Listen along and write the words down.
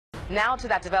Now to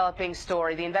that developing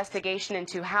story, the investigation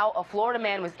into how a Florida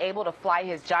man was able to fly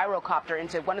his gyrocopter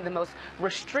into one of the most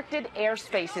restricted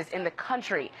airspaces in the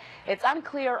country. It's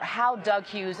unclear how Doug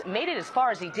Hughes made it as far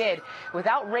as he did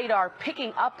without radar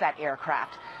picking up that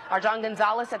aircraft. Our John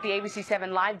Gonzalez at the ABC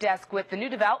 7 Live Desk with the new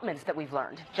developments that we've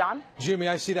learned. John? Jimmy,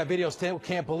 I see that video, still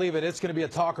can't believe it. It's going to be a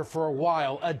talker for a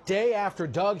while. A day after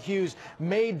Doug Hughes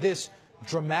made this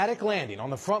dramatic landing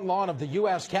on the front lawn of the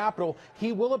U.S. Capitol,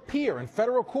 he will appear in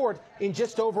federal court in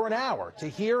just over an hour to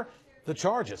hear the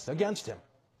charges against him.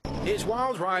 His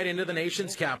wild ride into the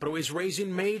nation's capital is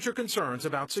raising major concerns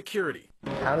about security.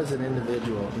 How does an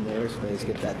individual in the airspace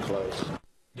get that close?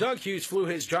 Doug Hughes flew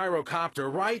his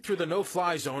gyrocopter right through the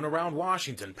no-fly zone around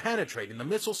Washington, penetrating the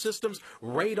missile system's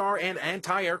radar and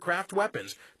anti-aircraft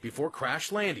weapons before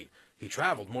crash landing. He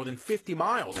traveled more than 50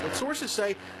 miles, but sources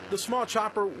say the small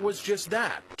chopper was just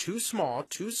that, too small,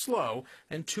 too slow,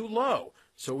 and too low,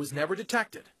 so it was never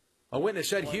detected. A witness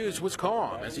said Hughes was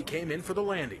calm as he came in for the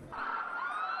landing.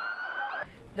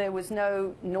 There was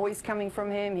no noise coming from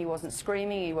him. He wasn't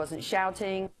screaming. He wasn't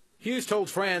shouting. Hughes told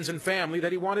friends and family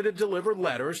that he wanted to deliver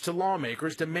letters to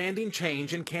lawmakers demanding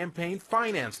change in campaign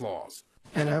finance laws.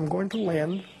 And I'm going to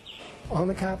land on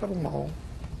the Capitol Mall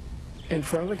in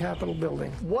front of the Capitol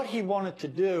building. What he wanted to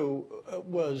do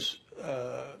was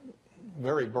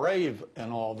very brave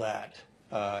and all that,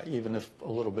 even if a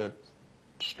little bit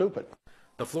stupid.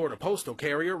 The Florida postal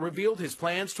carrier revealed his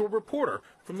plans to a reporter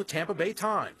from the Tampa Bay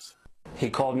Times. He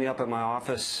called me up at my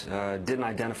office, didn't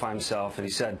identify himself, and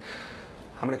he said,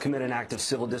 "I'm going to commit an act of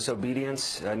civil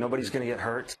disobedience. Nobody's going to get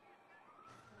hurt."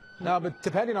 Now, but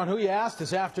depending on who you ask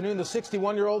this afternoon, the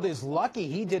 61-year-old is lucky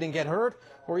he didn't get hurt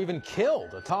or even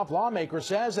killed. A top lawmaker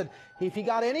says that if he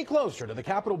got any closer to the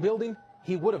Capitol building,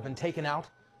 he would have been taken out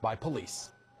by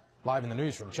police. Live in the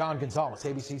newsroom, John Gonzalez,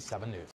 ABC 7 News.